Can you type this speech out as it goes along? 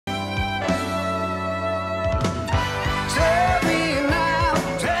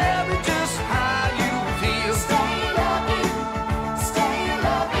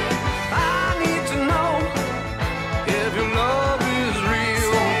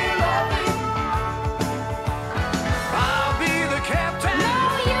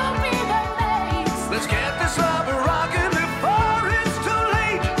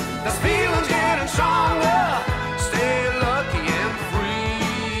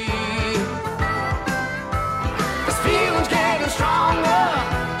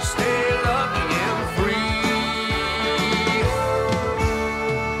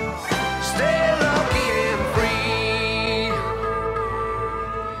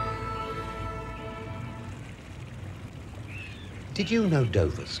Did you know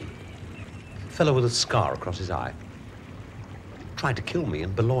Doverson? Fellow with a scar across his eye. Tried to kill me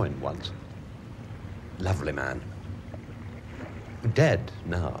in Boulogne once. Lovely man. Dead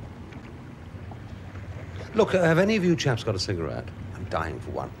now. Look, have any of you chaps got a cigarette? I'm dying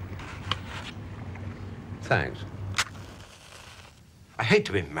for one. Thanks. I hate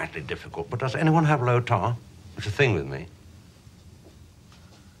to be madly difficult, but does anyone have low tar? It's a thing with me.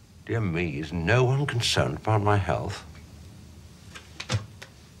 Dear me, is no one concerned about my health?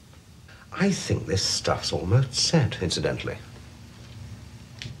 I think this stuff's almost set, incidentally.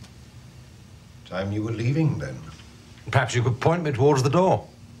 Time you were leaving, then. Perhaps you could point me towards the door.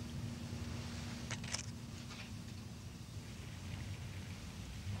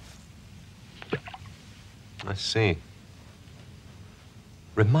 I see.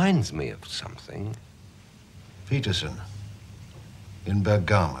 Reminds me of something. Peterson, in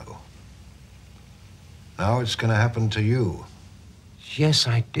Bergamo. Now it's going to happen to you. Yes,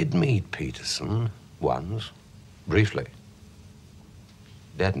 I did meet Peterson once, briefly.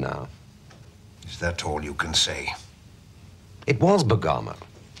 Dead now. Is that all you can say? It was Bergamo.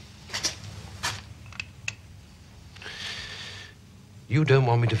 You don't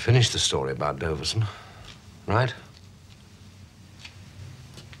want me to finish the story about Doverson, right?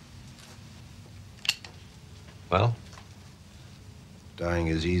 Well? Dying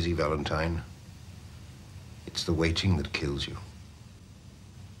is easy, Valentine. It's the waiting that kills you.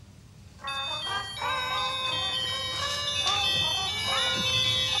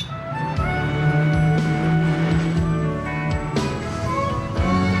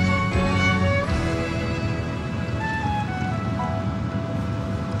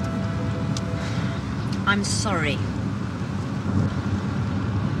 I'm sorry.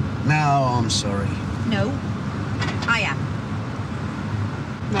 Now I'm sorry. No, I am.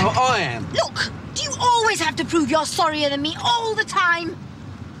 No, I am. Look, do you always have to prove you're sorrier than me all the time?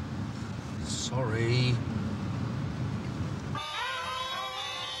 Sorry.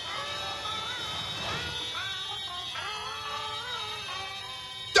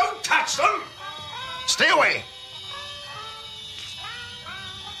 Don't touch them! Stay away!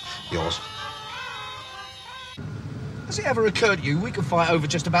 Yours. Has it ever occurred to you we could fight over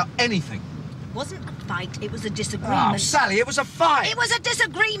just about anything? It wasn't a fight, it was a disagreement. Oh, Sally, it was a fight! It was a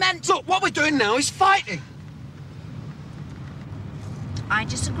disagreement! Look, what we're doing now is fighting! I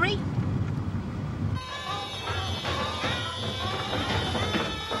disagree.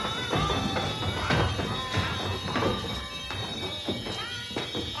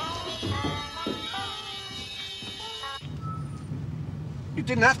 You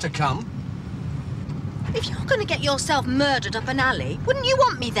didn't have to come. If you're going to get yourself murdered up an alley, wouldn't you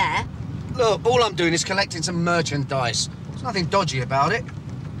want me there? Look, all I'm doing is collecting some merchandise. There's nothing dodgy about it.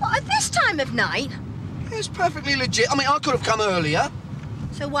 What, at this time of night? It's perfectly legit. I mean, I could have come earlier.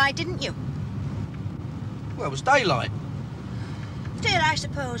 So why didn't you? Well, it was daylight. Still, I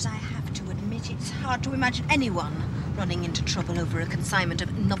suppose I have to admit it's hard to imagine anyone running into trouble over a consignment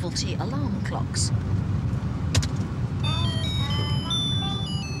of novelty alarm clocks.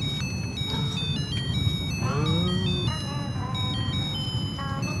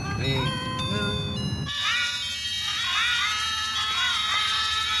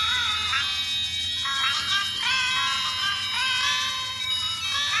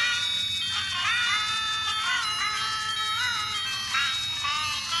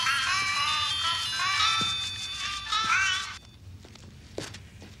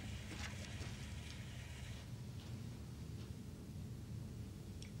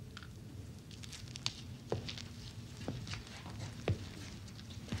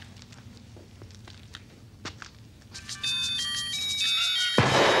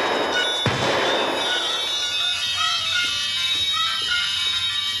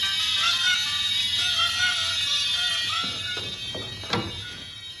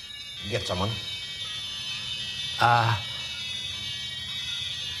 Get someone. I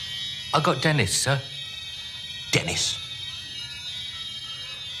got Denis, sir. Denis.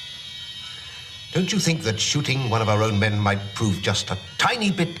 Don't you think that shooting one of our own men might prove just a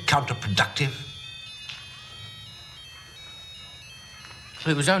tiny bit counterproductive?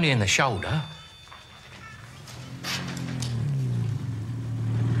 Well, it was only in the shoulder.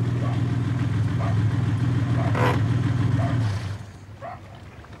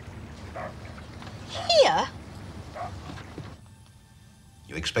 Here?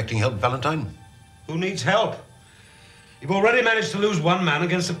 You expecting help, Valentine? Who needs help? You've already managed to lose one man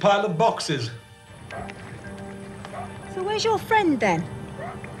against a pile of boxes. So where's your friend, then?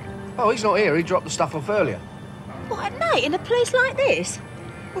 Oh, he's not here. He dropped the stuff off earlier. What, at night, in a place like this?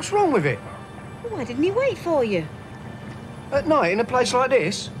 What's wrong with it? Why didn't he wait for you? At night, in a place like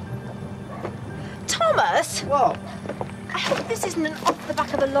this? Thomas! What? I hope this isn't an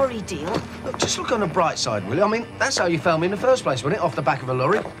off-the-back-of-a-lorry deal. Look, just look on the bright side, will you? I mean, that's how you found me in the first place, wasn't it? Off the back of a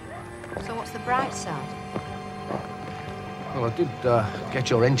lorry. So what's the bright side? Well, I did get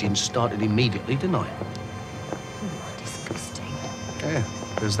your engine started immediately, didn't I? Oh, disgusting. Yeah,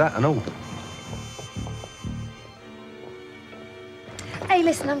 there's that and all. Hey,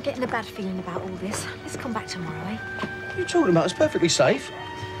 listen, I'm getting a bad feeling about all this. Let's come back tomorrow, eh? What are you talking about? It's perfectly safe.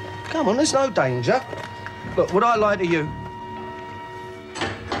 Come on, there's no danger. Look, would I lie to you?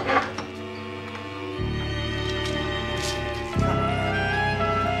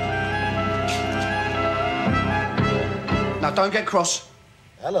 Now, don't get cross.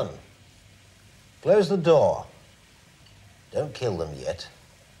 Ellen, close the door. Don't kill them yet.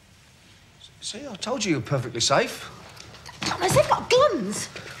 See, I told you were perfectly safe. Thomas, they've got guns!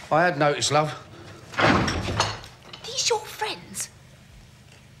 I had noticed, love. These your friends?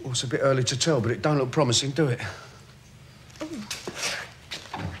 Well, it's a bit early to tell, but it don't look promising, do it?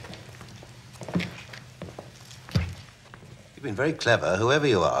 You've been very clever, whoever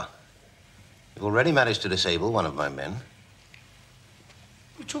you are. You've already managed to disable one of my men. What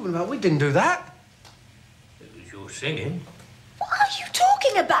are you talking about? We didn't do that. It was your singing. What are you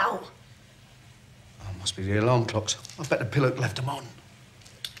talking about? Oh, must be the alarm clocks. I bet the pillock left them on.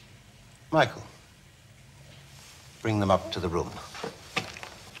 Michael, bring them up to the room.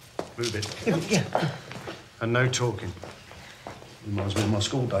 Move it. Yeah. And no talking. Reminds me of my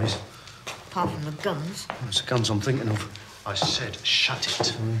school days. Apart from the guns. Oh, it's the guns I'm thinking of. I said, shut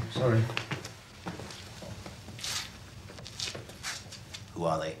it. Sorry. Who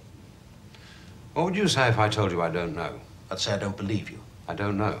are they? What would you say if I told you I don't know? I'd say I don't believe you. I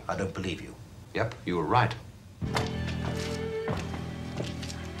don't know. I don't believe you. Yep, you were right.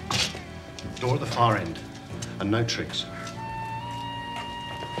 Door at the far end. And no tricks.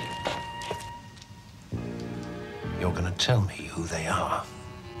 You're going to tell me who they are.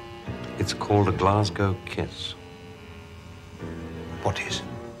 It's called a Glasgow kiss. What is?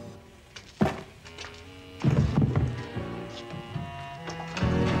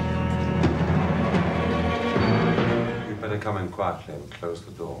 You'd better come in quietly and close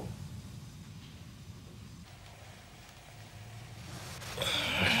the door.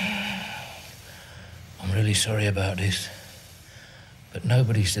 I'm really sorry about this, but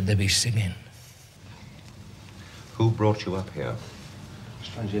nobody said they'd be singing. Who brought you up here?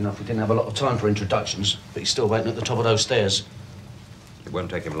 Strangely enough, we didn't have a lot of time for introductions, but he's still waiting at the top of those stairs. It won't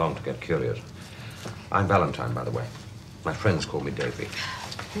take him long to get curious. I'm Valentine, by the way. My friends call me Davy.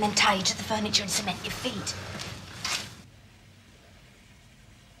 And then tie you to the furniture and cement your feet.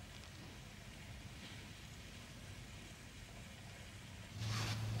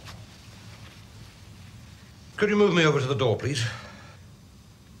 Could you move me over to the door, please?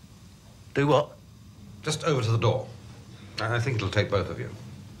 Do what? Just over to the door. I think it'll take both of you.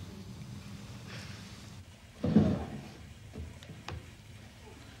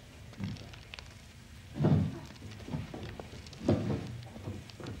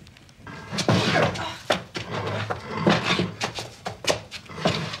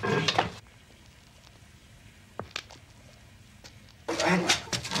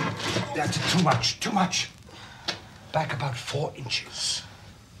 That's too much, too much. Back about 4 inches.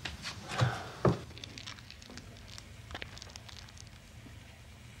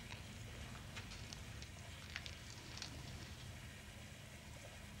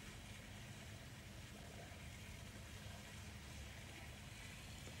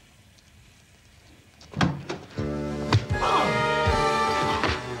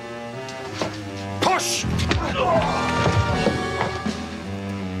 Push!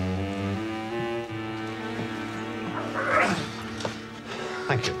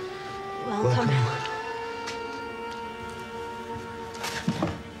 Thank you. Welcome.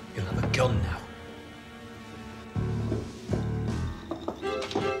 You'll have a gun now.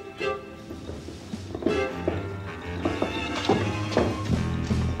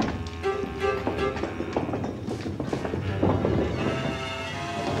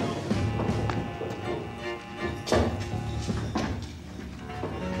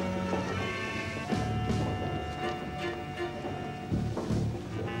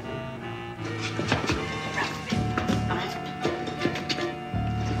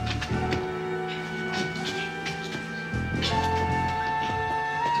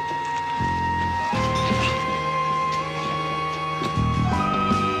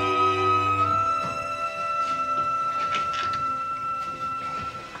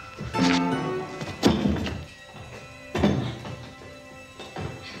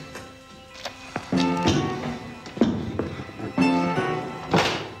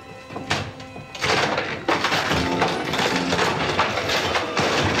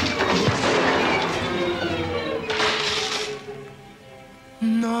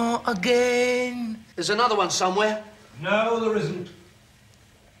 Not again. There's another one somewhere. No, there isn't.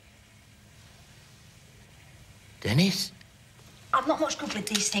 Denis? I'm not much good with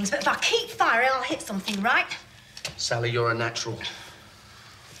these things, but if I keep firing, I'll hit something, right? Sally, you're a natural.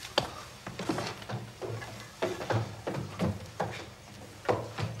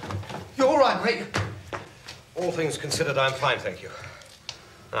 You all right, mate? All things considered, I'm fine, thank you.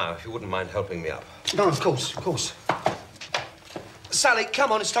 Now, if you wouldn't mind helping me up. No, of course, of course. Sally,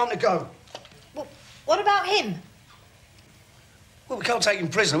 come on, it's time to go. Well, what about him? Well, we can't take him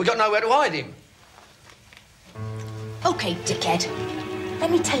prisoner. We've got nowhere to hide him. OK, dickhead. Let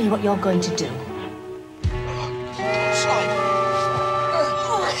me tell you what you're going to do. Slide.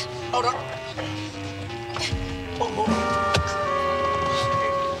 Hold on. One more.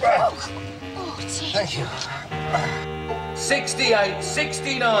 Oh, dear. Thank you. 68,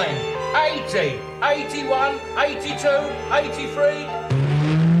 69, 80, 81, 82, 83.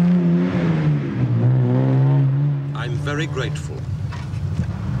 I'm very grateful.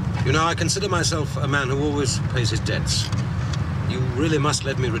 You know, I consider myself a man who always pays his debts. You really must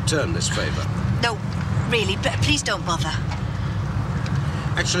let me return this favor. No, really, please don't bother.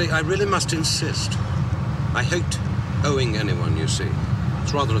 Actually, I really must insist. I hate owing anyone, you see.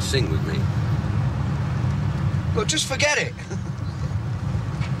 It's rather a thing with me. Well, just forget it.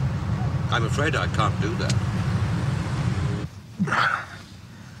 I'm afraid I can't do that.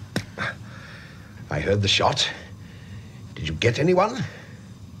 I heard the shot. Did you get anyone?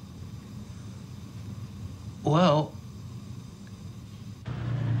 Well...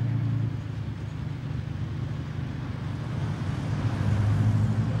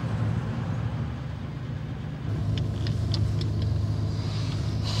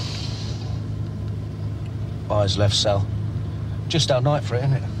 Eyes left, Sal. Just our night for it,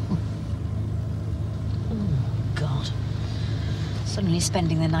 isn't it? Oh, God. Suddenly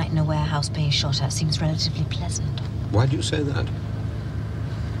spending the night in a warehouse being shot at seems relatively pleasant. Why do you say that?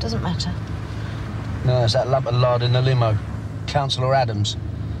 Doesn't matter. No, it's that lump of lard in the limo. Councillor Adams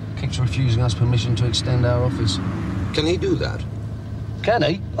keeps refusing us permission to extend our office. Can he do that? Can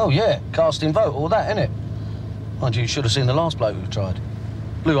he? Oh, yeah. Casting vote, all that, innit? Mind you should have seen the last bloke who tried.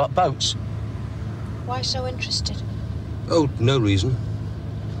 Blew up boats. Why so interested? Oh, no reason.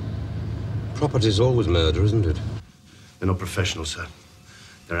 Property's always murder, isn't it? They're not professionals, sir.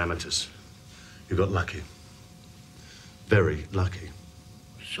 They're amateurs. You got lucky. Very lucky.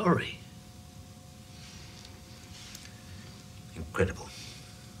 Sorry. Incredible.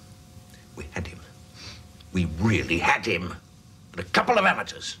 We had him. We really had him. But a couple of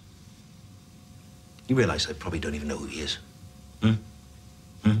amateurs. You realize they probably don't even know who he is?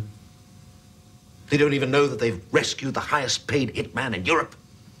 They don't even know that they've rescued the highest paid hitman in Europe.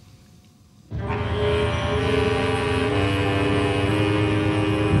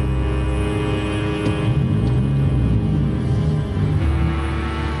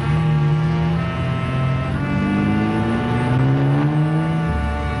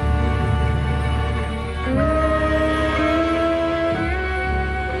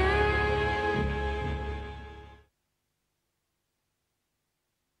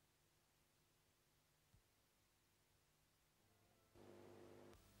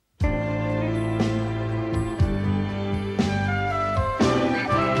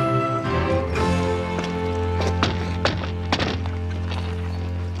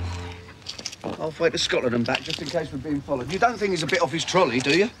 Halfway to Scotland and back, just in case we're being followed. You don't think he's a bit off his trolley,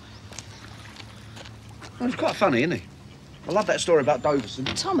 do you? Well, he's quite funny, isn't he? I love that story about Doverson.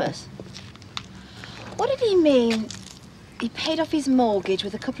 Thomas? What did he mean? He paid off his mortgage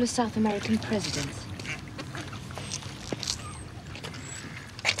with a couple of South American presidents.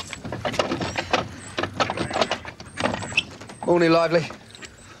 Morning, Lively.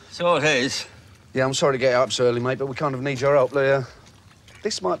 So it is. Yeah, I'm sorry to get you up so early, mate, but we kind of need your help.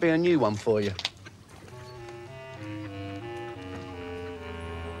 This might be a new one for you.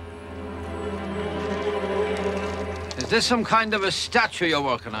 Is this some kind of a statue you're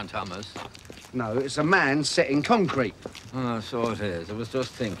working on, Thomas? No, it's a man set in concrete. Oh, so it is. I was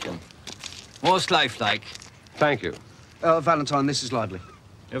just thinking. Most lifelike. Thank you. Valentine, this is Lively.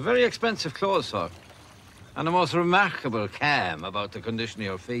 You're very expensive clothes, sir. And a most remarkable calm about the condition of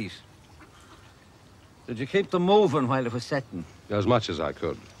your feet. Did you keep them moving while it was setting? As much as I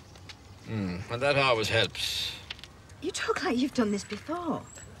could. And that always helps. You talk like you've done this before.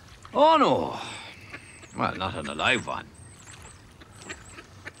 Oh, no. Well, not on a live one.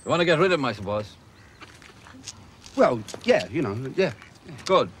 You want to get rid of him, I suppose? Well, yeah, you know, yeah.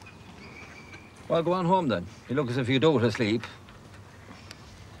 Good. Well, go on home, then. You look as if you do it asleep.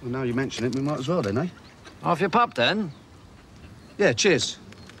 Well, now you mention it, we might as well, then, eh? Off you pop, then. Yeah, cheers.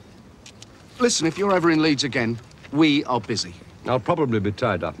 Listen, if you're ever in Leeds again, we are busy. I'll probably be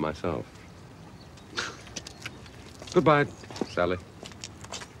tied up myself. Goodbye, Sally.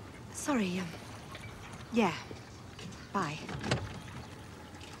 Sorry, yeah. Bye.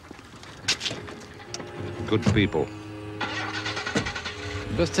 Good people.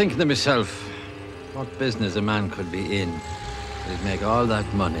 Just thinking to myself, what business a man could be in that'd make all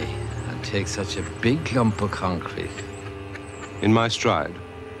that money and take such a big lump of concrete. In my stride.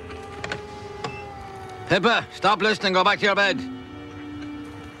 Pippa, stop listening, go back to your bed.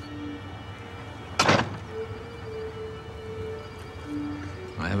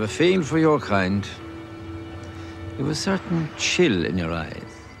 I have a feel for your kind. You've a certain chill in your eyes.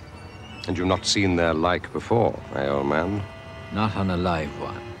 And you've not seen their like before, eh, old man? Not on a live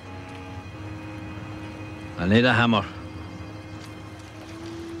one. I need a hammer.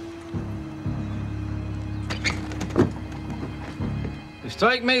 You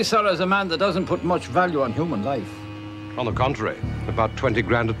strike me, sir, as a man that doesn't put much value on human life. On the contrary, about 20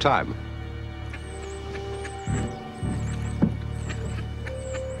 grand a time.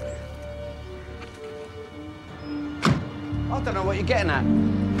 I don't know what you're getting at.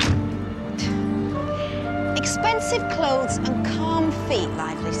 Expensive clothes and calm feet,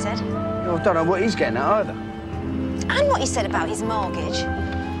 Lively said. I don't know what he's getting at either. And what he said about his mortgage.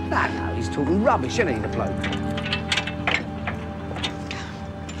 No, he's talking rubbish, isn't he, the bloke?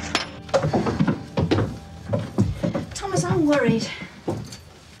 Thomas, I'm worried.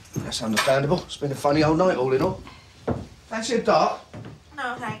 That's understandable. It's been a funny old night, all in all. Fancy a dart?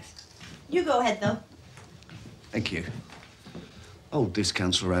 No, thanks. You go ahead, though. Thank you. Old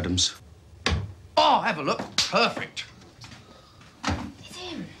discounts for Adams. Oh, have a look. Perfect. It's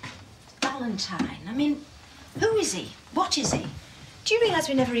him. Valentine. I mean, who is he? What is he? Do you realise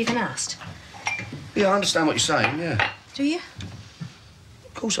we never even asked? Yeah, I understand what you're saying, yeah. Do you?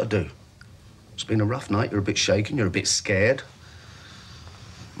 Of course I do. It's been a rough night. You're a bit shaken. You're a bit scared.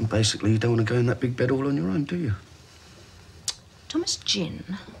 And basically, you don't want to go in that big bed all on your own, do you? Thomas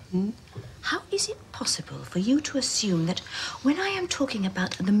Gynn, how is it possible for you to assume that when I am talking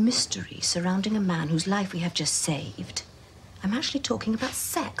about the mystery surrounding a man whose life we have just saved, I'm actually talking about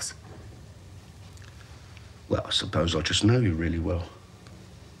sex? Well, I suppose I just know you really well.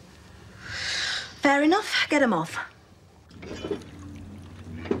 Fair enough. Get him off.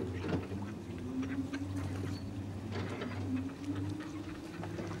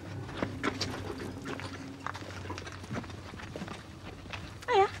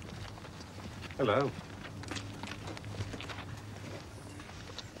 Hiya. Hello.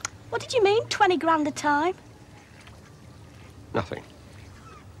 What did you mean, 20 grand a time? Nothing.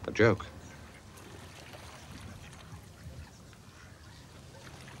 A joke.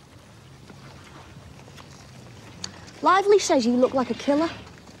 Lively says you look like a killer.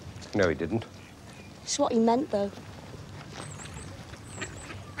 No, he didn't. That's what he meant, though.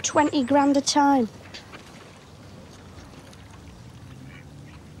 20 grand a time.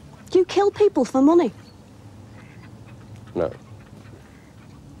 Do you kill people for money? No.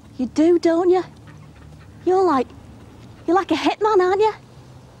 You do, don't you? You're like a hitman, aren't you?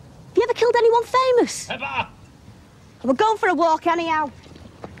 Have you ever killed anyone famous? Pepper! We're going for a walk anyhow.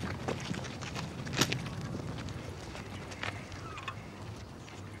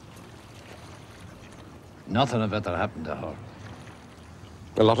 Nothing had better happen to her.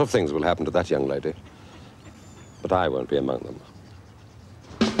 A lot of things will happen to that young lady, but I won't be among them.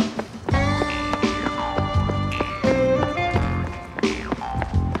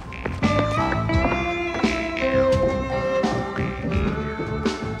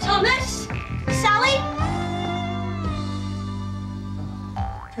 Thomas? Sally?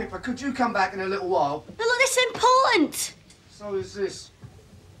 Pippa, could you come back in a little while? Look, this is important. So is this.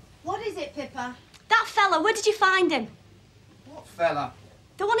 What is it, Pippa? That fella, where did you find him? What fella?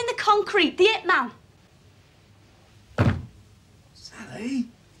 The one in the concrete, the hitman. Sally?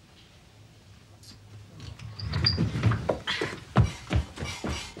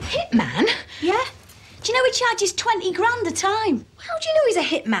 Hitman? Yeah? Do you know he charges 20 grand a time? How do you know he's a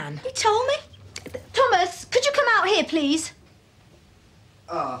hitman? He told me. Thomas, could you come out here, please?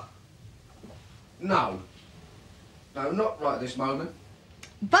 No. No, not right this moment.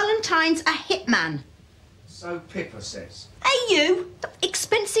 Valentine's a hitman. So Pippa says. Hey, you!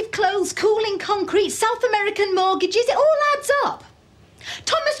 Expensive clothes, cooling concrete, South American mortgages, it all adds up.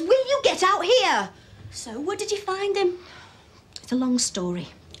 Thomas, will you get out here? So, where did you find him? It's a long story.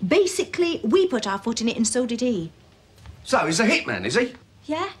 Basically, we put our foot in it and so did he. So he's a hitman, is he?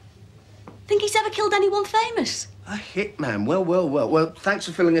 Yeah? Think he's ever killed anyone famous? A hitman? Well, thanks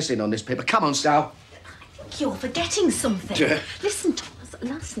for filling us in on this, Pippa. Come on, Sal. I think you're forgetting something. Yeah. Listen, Thomas,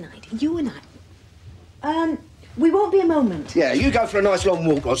 Look, last night, you and I... we won't be a moment. Yeah, you go for a nice long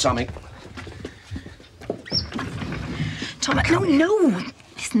walk or something. Thomas, no.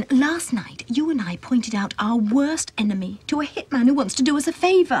 Listen, last night, you and I pointed out our worst enemy to a hitman who wants to do us a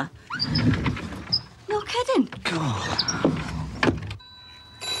favour. You're kidding? God.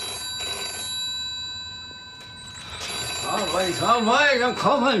 All right, I'm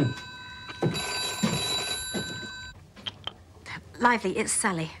coming. Lively, it's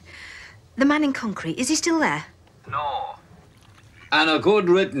Sally. The man in concrete, is he still there? No. And a good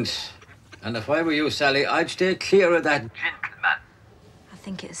riddance. And if I were you, Sally, I'd stay clear of that gentleman. I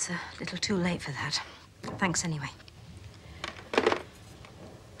think it's a little too late for that. Thanks anyway.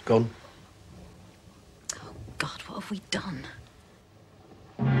 Gone. Oh, God, what have we done?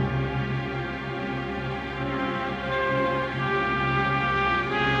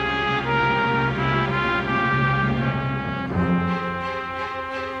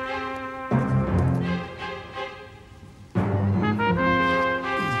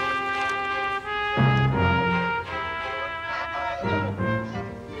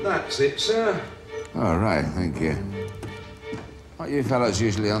 That's it, sir. All right, thank you. What are you fellows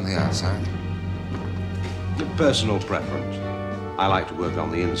usually on the outside? Personal preference. I like to work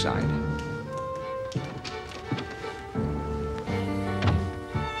on the inside.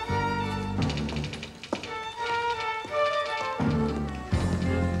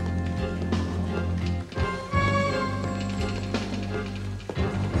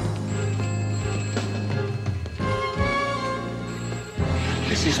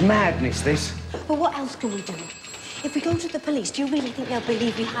 This is madness, this. Well, what else can we do? If we go to the police, do you really think they'll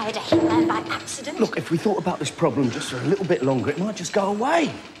believe we hired a hitman by accident? Look, if we thought about this problem just for a little bit longer, it might just go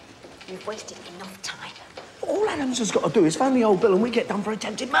away. We've wasted enough time. All Adams has got to do is phone the old bill and we get done for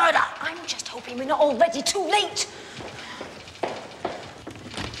attempted murder. I'm just hoping we're not already too late.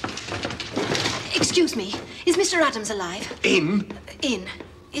 Excuse me, is Mr. Adams alive? In? In.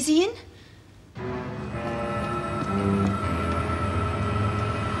 Is he in?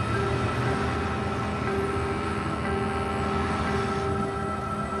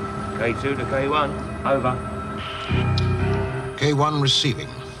 K2 to K1. Over. K1 receiving.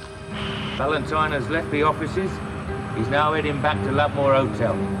 Valentine has left the offices. He's now heading back to Ludmore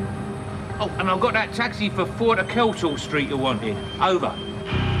Hotel. Oh, and I've got that taxi for 4 to Kelshall Street you wanted. Over.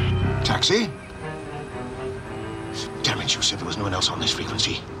 Taxi? Damn it, you said there was no one else on this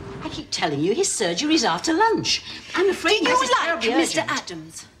frequency. I keep telling you, his surgery's after lunch. I'm afraid You this is like terribly Mr. urgent.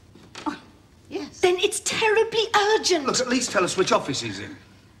 Adams? Oh, yes. Then it's terribly urgent. Look, at least tell us which office he's in.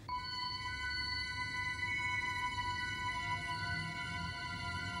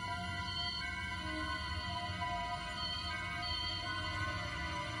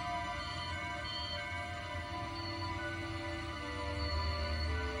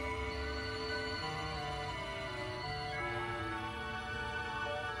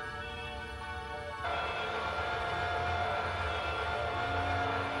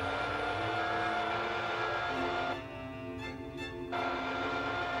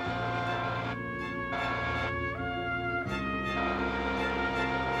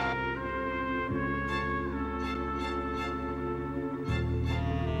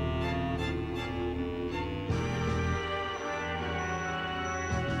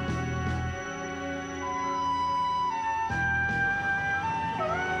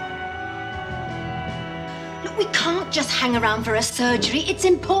 We can't just hang around for a surgery. It's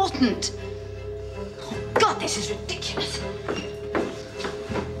important. Oh, God, this is ridiculous.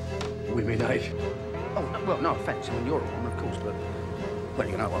 Women, eh? Oh, well, no offence. I mean, you're a woman, of course, but... Well,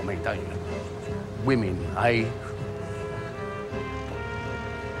 you know what I mean, don't you? Women, eh?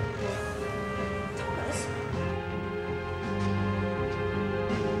 Thomas?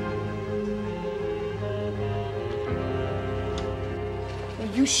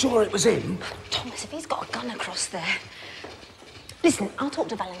 Are you sure it was him? Thomas, if he's got a gun across there... Listen, I'll talk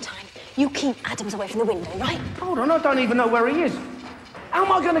to Valentine. You keep Adams away from the window, right? Hold on, I don't even know where he is. How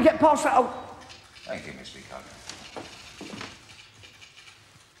am I going to get past that old... Thank you, Miss Chicago.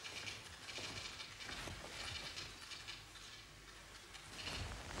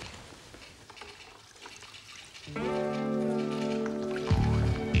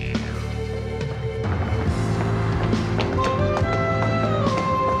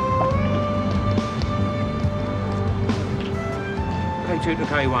 K2 to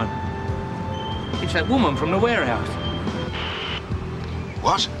K1. It's that woman from the warehouse.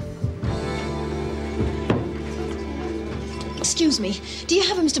 What? Excuse me, do you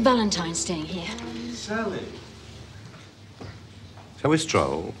have a Mr. Valentine staying here? Sally. Shall we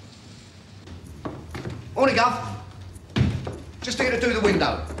stroll? Morning, Gov. Just here to do the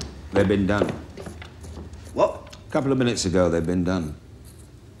window. They've been done. What? A couple of minutes ago, they've been done.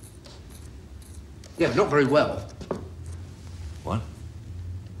 Yeah, not very well. What?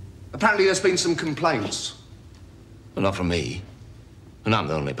 Apparently there's been some complaints. Well, not from me. And I'm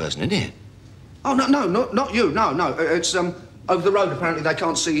the only person in here. Oh, no, not you. No. It's, over the road, apparently they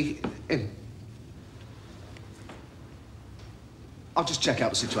can't see in. I'll just check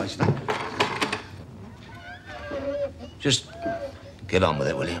out the situation, eh? Just get on with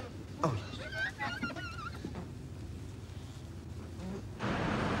it, will you? Oh.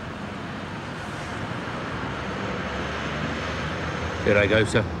 Here I go,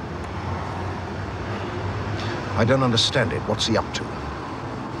 sir. I don't understand it. What's he up to?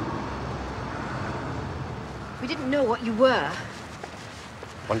 We didn't know what you were.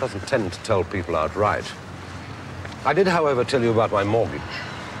 One doesn't tend to tell people outright. I did, however, tell you about my mortgage.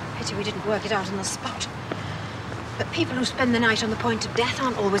 Pity we didn't work it out on the spot. But people who spend the night on the point of death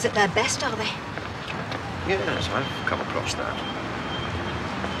aren't always at their best, are they? Yes, I've come across that.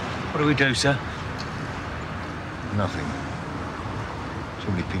 What do we do, sir? Nothing.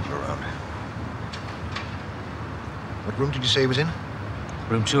 Too many people around. What room did you say he was in?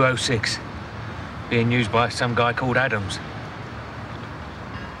 Room 206. Being used by some guy called Adams.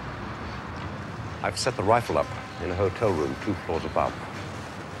 I've set the rifle up in a hotel room 2 floors above.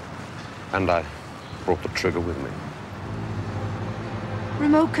 And I brought the trigger with me.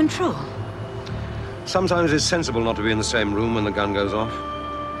 Remote control? Sometimes it's sensible not to be in the same room when the gun goes off.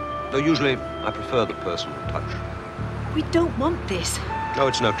 Though usually I prefer the personal touch. We don't want this. No,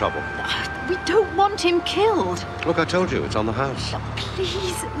 it's no trouble. We don't want him killed. Look, I told you, it's on the house.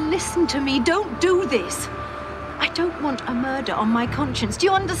 Please listen to me. Don't do this. I don't want a murder on my conscience. Do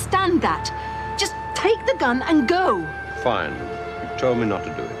you understand that? Just take the gun and go. Fine. You've told me not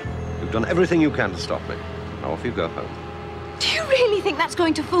to do it. You've done everything you can to stop me. Now off you go home. Do you really think that's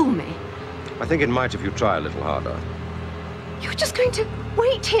going to fool me? I think it might if you try a little harder. You're just going to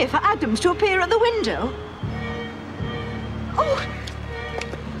wait here for Adams to appear at the window? Oh!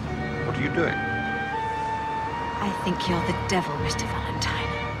 What are you doing? I think you're the devil, Mr. Valentine.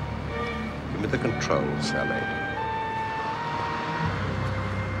 Give me the controls, Sally.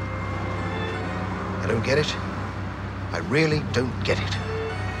 I don't get it. I really don't get it.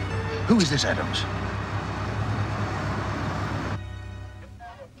 Who is this Adams?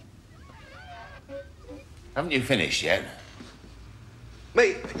 Haven't you finished yet?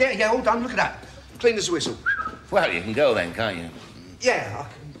 Me? Yeah, all done. Look at that. Clean as a whistle. Well, you can go then, can't you? Yeah, I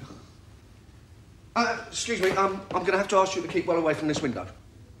can. Excuse me, I'm going to have to ask you to keep well away from this window.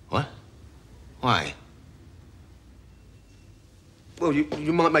 What? Why? Well,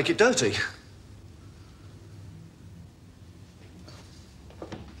 you might make it dirty.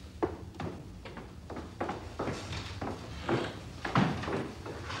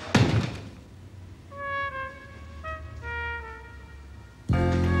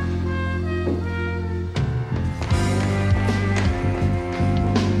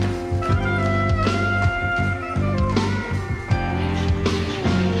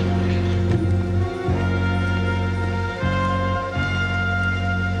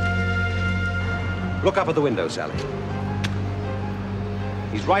 Look up at the window, Sally.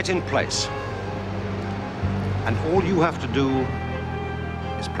 He's right in place. And all you have to do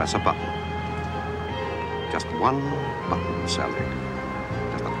is press a button. Just one button, Sally.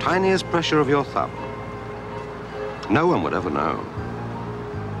 Just the tiniest pressure of your thumb. No one would ever know.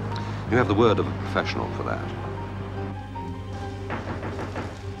 You have the word of a professional for that.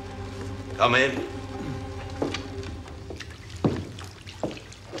 Come in.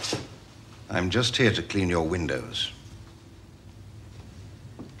 I'm just here to clean your windows.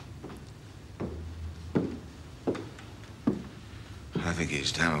 I think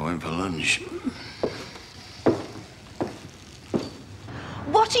it's time I went for lunch.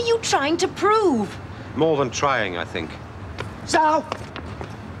 What are you trying to prove? More than trying, I think. Sal!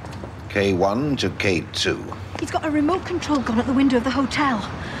 K1 to K2. He's got a remote control gun at the window of the hotel.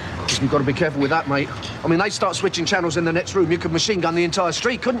 You've got to be careful with that, mate. I mean, they start switching channels in the next room. You could machine gun the entire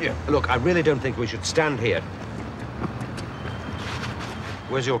street, couldn't you? Look, I really don't think we should stand here.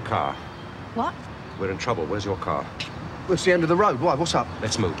 Where's your car? What? We're in trouble. Where's your car? Well, it's the end of the road. Why? What's up?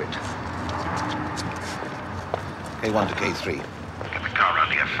 Let's move it. K1 to K3. Get the car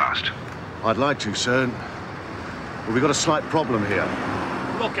round here fast. I'd like to, sir. But we've got a slight problem here.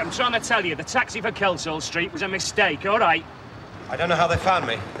 Look, I'm trying to tell you, the taxi for Kelsall Street was a mistake, all right? I don't know how they found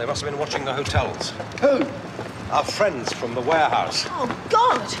me. They must have been watching the hotels. Who? Our friends from the warehouse. Oh,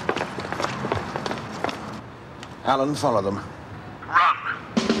 God! Alan, follow them.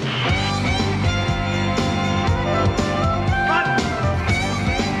 Run!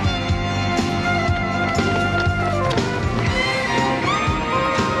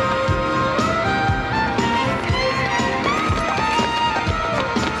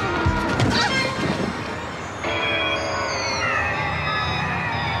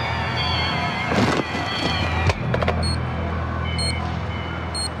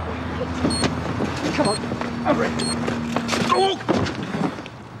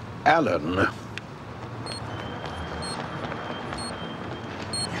 Alan.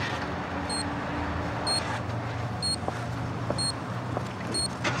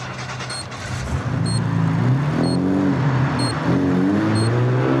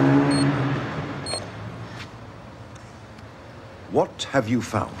 What have you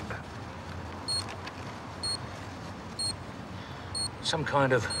found? Some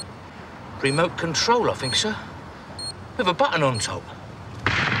kind of remote control, I think, sir. With a button on top.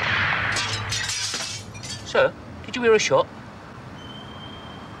 Sir, did you hear a shot?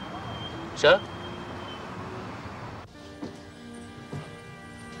 Sir?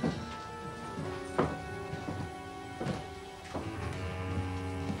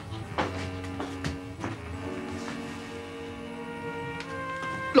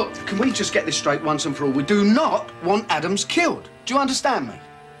 Look, can we just get this straight once and for all? We do not want Adams killed. Do you understand me?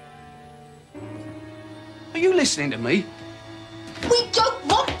 Are you listening to me? We don't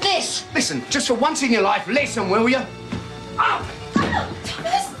want this! Listen, just for once in your life, listen, will you? Oh,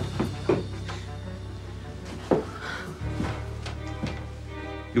 Thomas!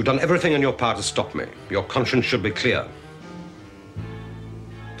 You've done everything in your power to stop me. Your conscience should be clear.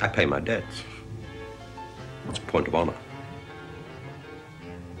 I pay my debts. It's a point of honor.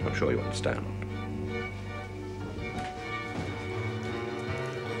 I'm sure you understand.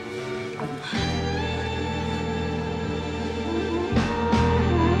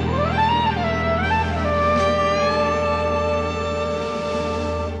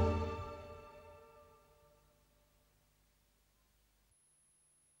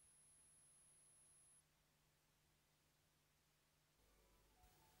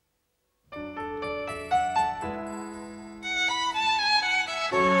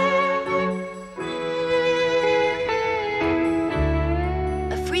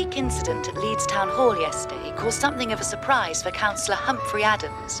 Incident at Leeds Town Hall yesterday caused something of a surprise for Councillor Humphrey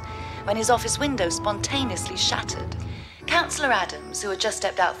Adams when his office window spontaneously shattered. Councillor Adams, who had just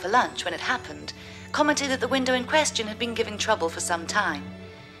stepped out for lunch when it happened, commented that the window in question had been giving trouble for some time.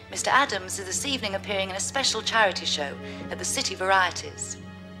 Mr. Adams is this evening appearing in a special charity show at the City Varieties.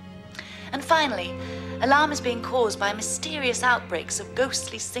 And finally, alarm is being caused by mysterious outbreaks of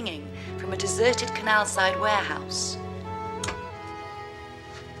ghostly singing from a deserted canal-side warehouse.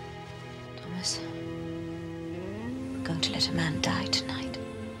 We're going to let a man die tonight.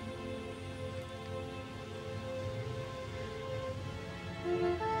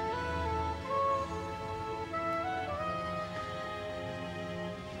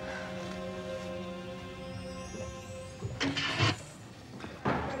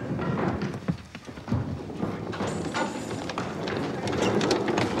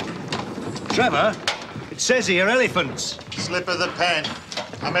 Trevor, it says here elephants. Slip of the pen.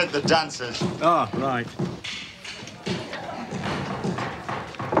 I meant the dancers. Oh, right.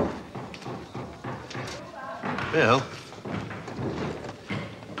 Bill,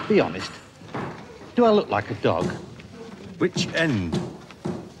 be honest. Do I look like a dog? Which end?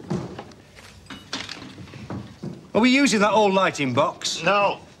 Are we using that old lighting box?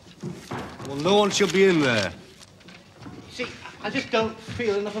 No. Well, no one should be in there. See, I just don't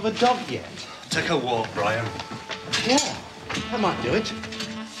feel enough of a dog yet. Take a walk, Brian. Yeah, I might do it.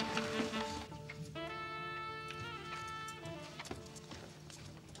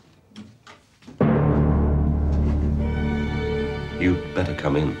 You'd better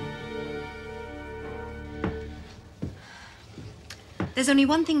come in. There's only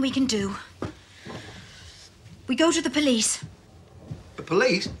one thing we can do. We go to the police. The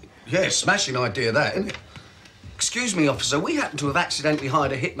police? Yeah, smashing idea, that, isn't it? Excuse me, officer, we happen to have accidentally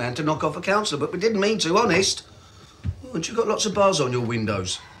hired a hitman to knock off a councillor, but we didn't mean to, honest. Oh, and you've got lots of bars on your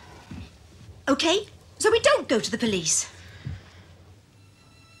windows. OK, so we don't go to the police.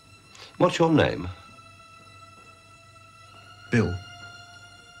 What's your name? Bill.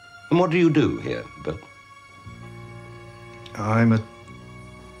 And what do you do here, Bill? I'm a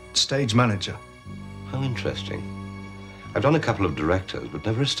stage manager. How interesting. I've done a couple of directors, but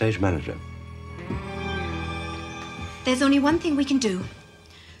never a stage manager. There's only one thing we can do.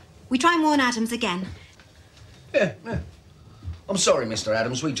 We try and warn Adams again. Yeah. I'm sorry, Mr.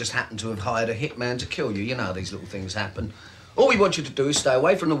 Adams. We just happened to have hired a hitman to kill you. You know how these little things happen. All we want you to do is stay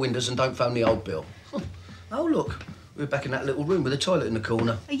away from the windows and don't phone the old Bill. Oh, look. We're back in that little room with a toilet in the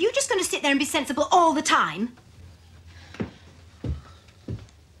corner. Are you just going to sit there and be sensible all the time?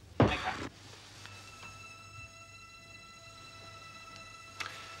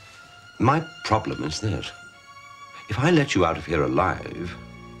 My problem is this. If I let you out of here alive,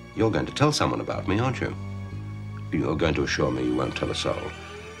 you're going to tell someone about me, aren't you? You're going to assure me you won't tell a soul.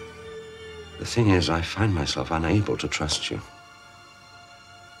 The thing is, I find myself unable to trust you.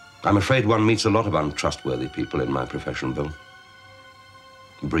 I'm afraid one meets a lot of untrustworthy people in my profession, Bill.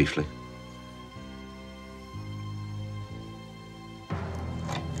 Briefly.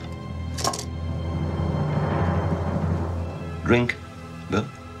 Drink, Bill?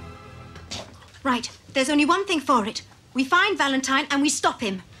 Right, there's only one thing for it. We find Valentine and we stop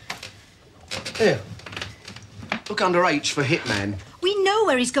him. Here. Look under H for hitman. We know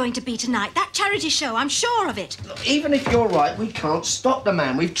where he's going to be tonight. That charity show, I'm sure of it. Look, even if you're right, we can't stop the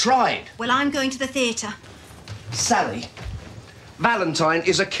man. We've tried. Well, I'm going to the theatre. Sally, Valentine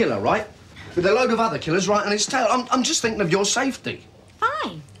is a killer, right? With a load of other killers right on his tail. I'm just thinking of your safety.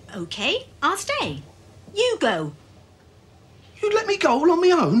 Fine. OK, I'll stay. You go. You'd let me go all on my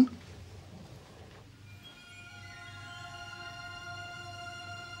own?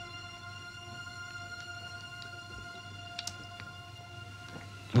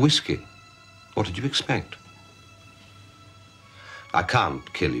 Whiskey. What did you expect? I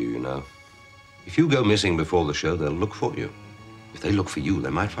can't kill you, you know. If you go missing before the show, they'll look for you. If they look for you, they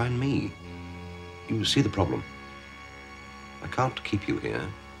might find me. You see the problem. I can't keep you here.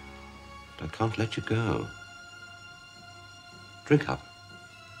 But I can't let you go. Drink up.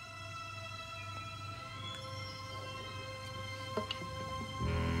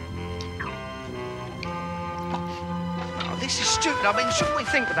 Oh, this is stupid. I mean, shouldn't we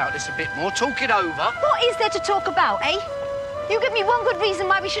think about this a bit more? Talk it over. What is there to talk about, eh? You give me one good reason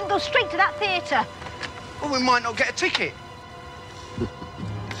why we shouldn't go straight to that theatre. Well, we might not get a ticket.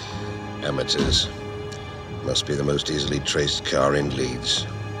 Amateurs. Must be the most easily traced car in Leeds.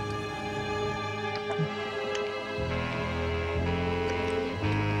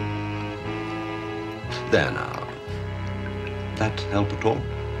 There now. That help at all?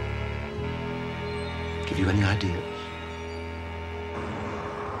 Give you any ideas?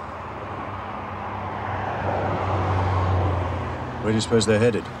 Where do you suppose they're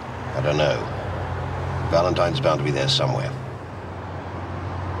headed? I don't know. Valentine's bound to be there somewhere.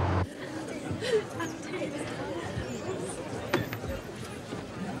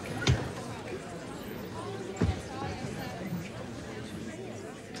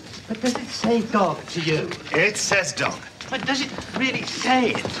 But does it say dog to you? It says dog. But does it really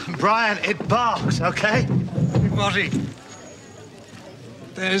say it? Brian, it barks, okay? Marty,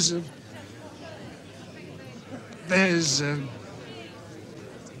 there's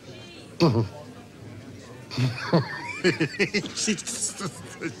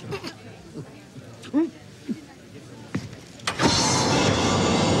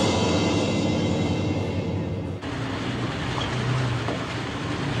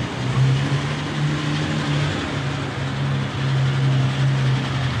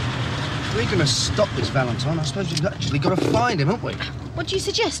We're going to stop this Valentine. I suppose we've actually got to find him, haven't we? What do you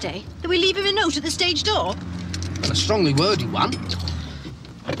suggest, eh? That we leave him a note at the stage door? Well, a strongly worded one.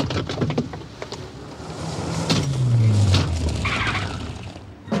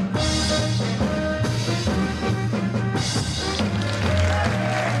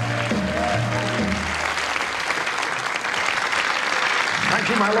 Thank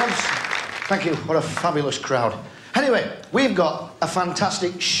you, my lads. Thank you. What a fabulous crowd. Anyway, we've got a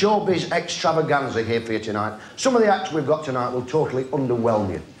fantastic showbiz extravaganza here for you tonight. Some of the acts we've got tonight will totally underwhelm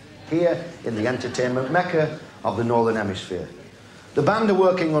you. Here in the entertainment mecca of the Northern Hemisphere. The band are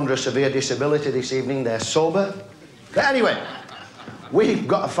working under a severe disability this evening. They're sober. But anyway, we've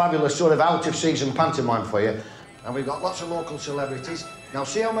got a fabulous sort of out-of-season pantomime for you. And we've got lots of local celebrities. Now,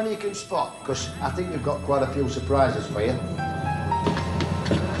 see how many you can spot, because I think we've got quite a few surprises for you.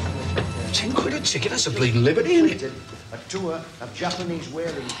 10 quid a ticket? That's a bleeding liberty, isn't it? A tour of Japanese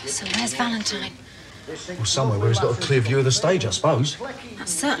whaling ships. So where's Valentine? Well, somewhere where he's got a clear view of the stage, I suppose. That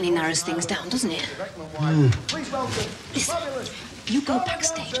certainly narrows things down, doesn't it? Listen, you go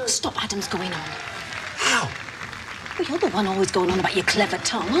backstage and stop Adams going on. How? Well, you're the one always going on about your clever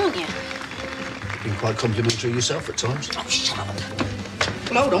tongue, aren't you? You've been quite complimentary yourself at times. Oh, shut up.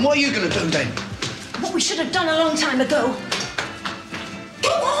 Well, hold on. What are you going to do, then? What we should have done a long time ago. Go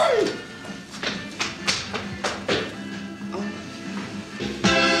on!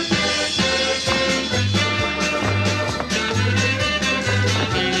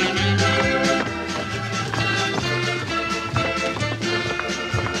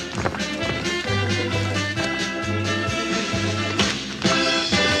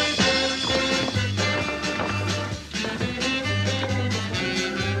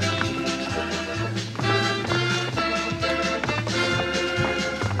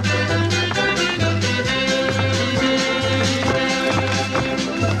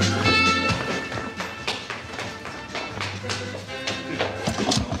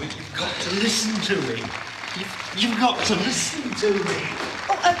 Listen to me. You've got to listen to me.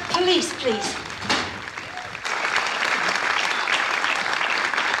 Oh, police, please.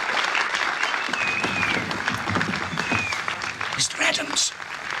 Mr. Adams.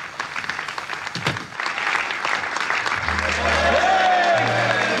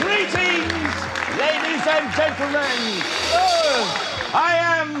 Greetings, ladies and gentlemen. I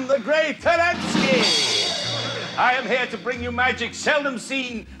am the great Terensky. I am here to bring you magic seldom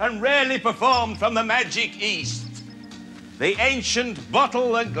seen and rarely performed from the magic East. The ancient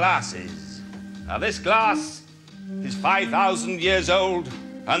bottle and glasses. Now, this glass is 5,000 years old,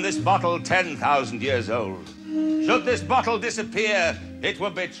 and this bottle 10,000 years old. Should this bottle disappear, it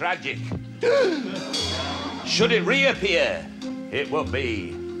would be tragic. Should it reappear, it will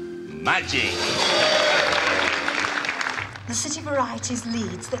be magic. The city variety is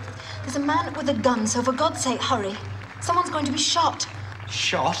Leeds. There's a man with a gun, so for God's sake, hurry. Someone's going to be shot.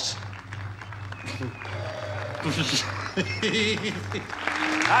 Shot?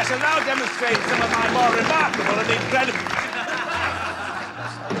 I shall now demonstrate some of my more remarkable and incredible...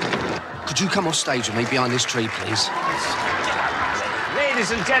 Could you come off stage with me behind this tree, please?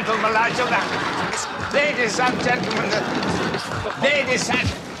 Ladies and gentlemen, I shall now... Ladies and gentlemen... Ladies and...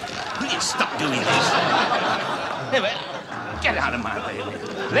 Will you stop doing this? Anyway, get out of my way.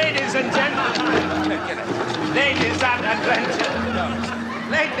 Ladies and gentlemen... Ladies and gentlemen...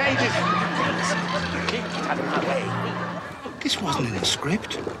 Ladies... Get out of my way. This wasn't in the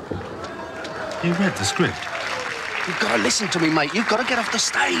script. You read the script? You've got to listen to me, mate. You've got to get off the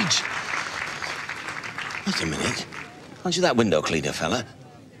stage. Wait a minute. Aren't you that window cleaner fella?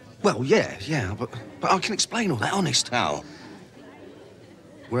 Well, yeah, but I can explain all that, honest. How?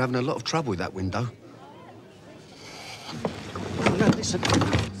 We're having a lot of trouble with that window. No, listen.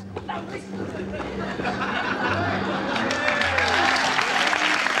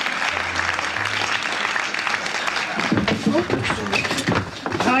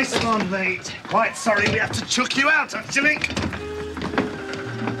 Nice one, mate. Quite sorry we have to chuck you out, actually.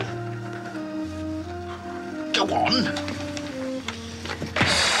 Go on.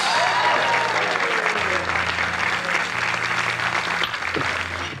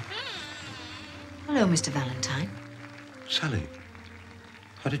 Hello, Mr. Valentine. Sally,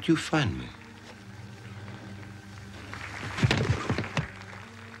 how did you find me?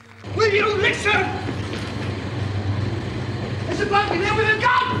 Will you listen? There's a bloke in there with a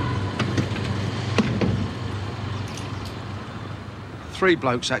gun! 3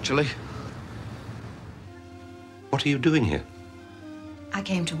 blokes, actually. What are you doing here? I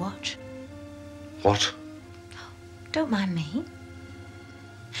came to watch. What? Don't mind me.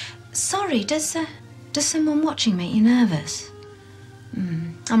 Sorry, does someone watching make you nervous?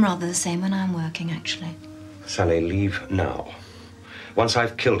 I'm rather the same when I'm working, actually. Sally, leave now. Once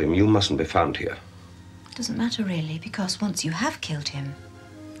I've killed him, you mustn't be found here. Doesn't matter, really, because once you have killed him,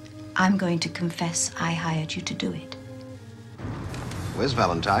 I'm going to confess I hired you to do it. Where's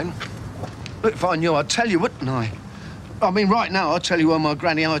Valentine? Look, if I knew, I'd tell you, wouldn't I? I mean, right now, I'd tell you where my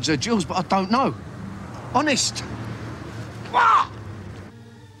granny hides her jewels, but I don't know. Honest. Ah!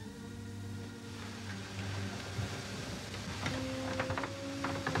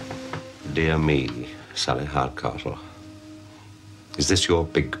 Dear me, Sally Hardcastle. Is this your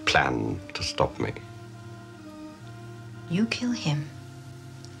big plan to stop me? You kill him,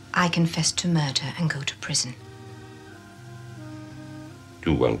 I confess to murder and go to prison.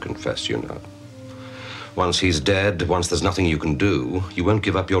 You won't confess, you know. Once he's dead, once there's nothing you can do, you won't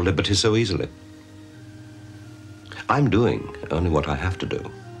give up your liberty so easily. I'm doing only what I have to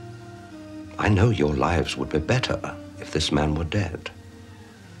do. I know your lives would be better if this man were dead.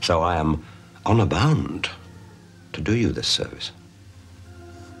 So I am honor bound to do you this service.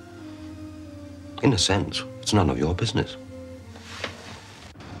 In a sense, it's none of your business.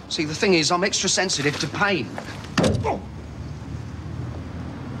 See, the thing is, I'm extra sensitive to pain.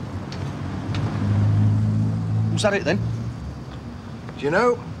 Was that it, then? Do you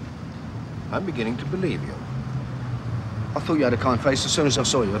know, I'm beginning to believe you. I thought you had a kind face as soon as I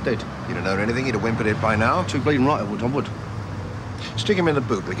saw you. I did. You'd have known anything, you'd have whimpered it by now. Too bleeding right, I would. Stick him in the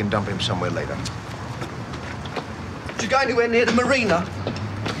boot. We can dump him somewhere later. Did you go anywhere near the marina?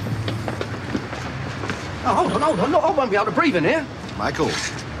 Oh, hold on. Look, I won't be able to breathe in here. Michael,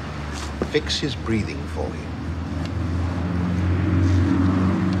 fix his breathing for you.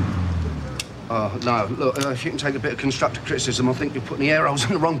 Oh, no, look, if you can take a bit of constructive criticism, I think you're putting the air holes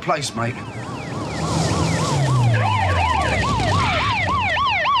in the wrong place, mate.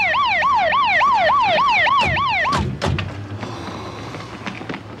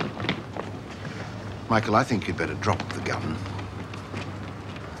 Michael, I think you'd better drop the gun.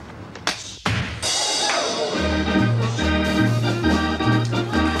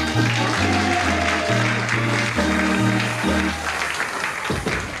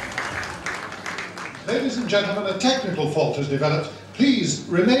 Ladies and gentlemen, a technical fault has developed. Please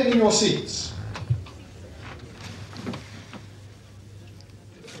remain in your seats.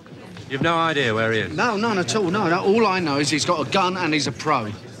 You've no idea where he is? No, none at all, no. All I know is he's got a gun and he's a pro.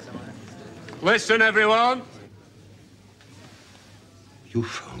 Listen, everyone. You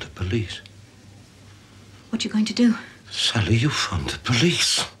phoned the police. What are you going to do? Sally, you phoned the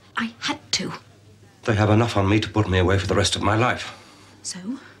police. I had to. They have enough on me to put me away for the rest of my life. So,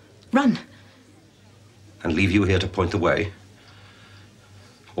 run. And leave you here to point the way?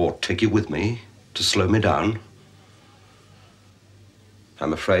 Or take you with me to slow me down?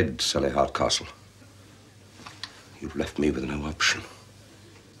 I'm afraid, Sally Hardcastle, you've left me with no option.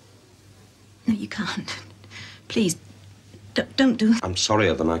 No, you can't. Please, don't do it. I'm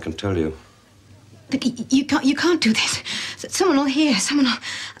sorrier than I can tell you. Look, you can't do this. Someone will hear. Someone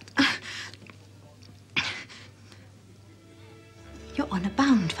will... You're honor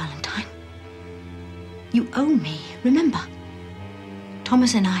bound, Valentine. You owe me, remember?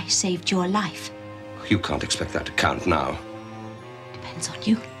 Thomas and I saved your life. You can't expect that to count now. Depends on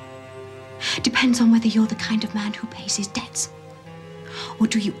you. Depends on whether you're the kind of man who pays his debts. Or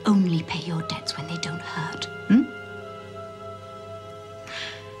do you only pay your debts when they don't hurt?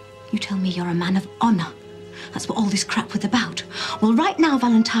 You tell me you're a man of honor. That's what all this crap was about. Well, right now,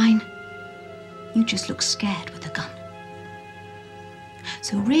 Valentine, you just look scared with a gun.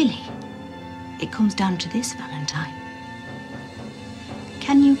 So really, it comes down to this, Valentine.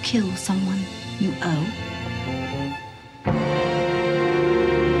 Can you kill someone you owe?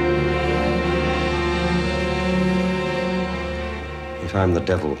 If I'm the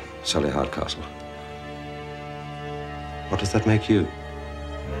devil, Sally Hardcastle, what does that make you?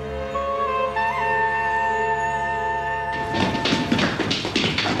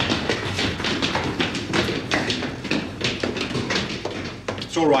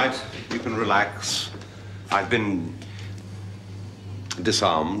 It's all right. You can relax. I've been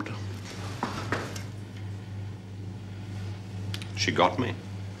disarmed. She got me.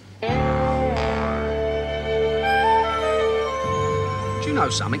 Do you know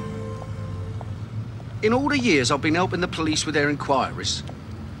something? In all the years I've been helping the police with their inquiries,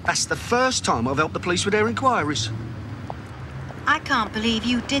 that's the first time I've helped the police with their inquiries. I can't believe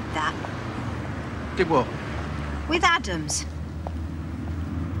you did that. Did what? With Adams.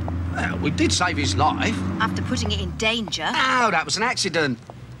 Well, we did save his life. After putting it in danger. No, that was an accident.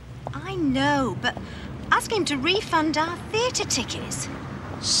 I know, but ask him to refund our theatre tickets.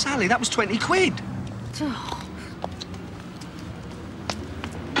 Sally, that was 20 quid.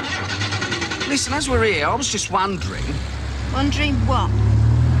 Listen, as we're here, I was just wondering... Wondering what?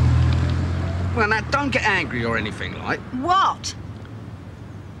 Well, now, don't get angry or anything, like. What?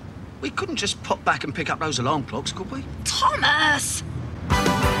 We couldn't just pop back and pick up those alarm clocks, could we? Thomas!